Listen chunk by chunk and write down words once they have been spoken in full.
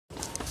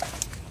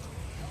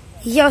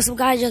Yo, some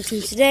guy Justin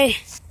today.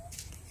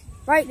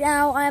 Right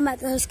now, I am at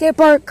the skate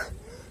park.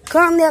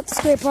 Currently at the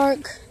skate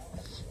park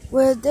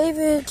with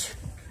David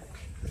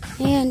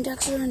and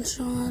Dexter and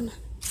Sean.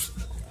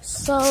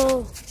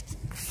 So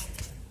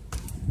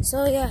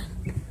yeah.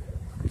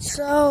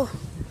 So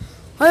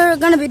what we're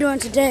gonna be doing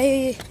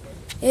today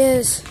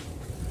is,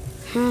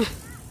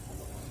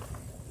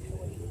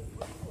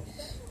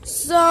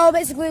 So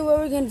basically, what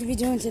we're going to be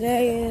doing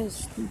today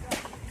is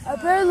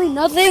apparently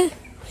nothing.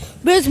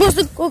 We're supposed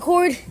to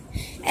record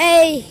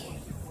a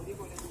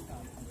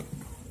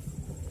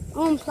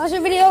pleasure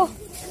video,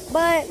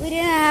 but we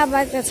didn't have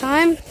the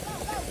time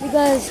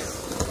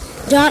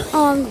because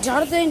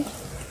Jonathan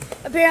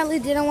apparently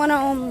didn't want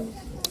to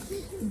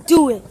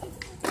do it,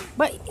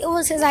 but it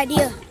was his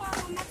idea.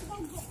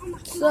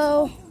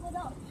 So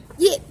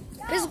yeah,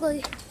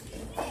 basically,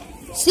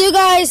 see you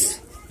guys.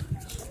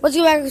 Once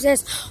you back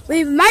says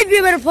we might be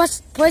able to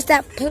post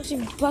that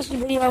pleasure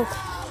video,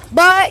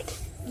 but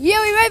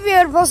yeah, we might be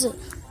able to post it.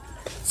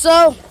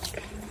 So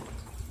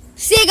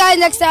see you guys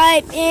next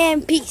time,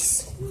 and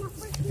peace.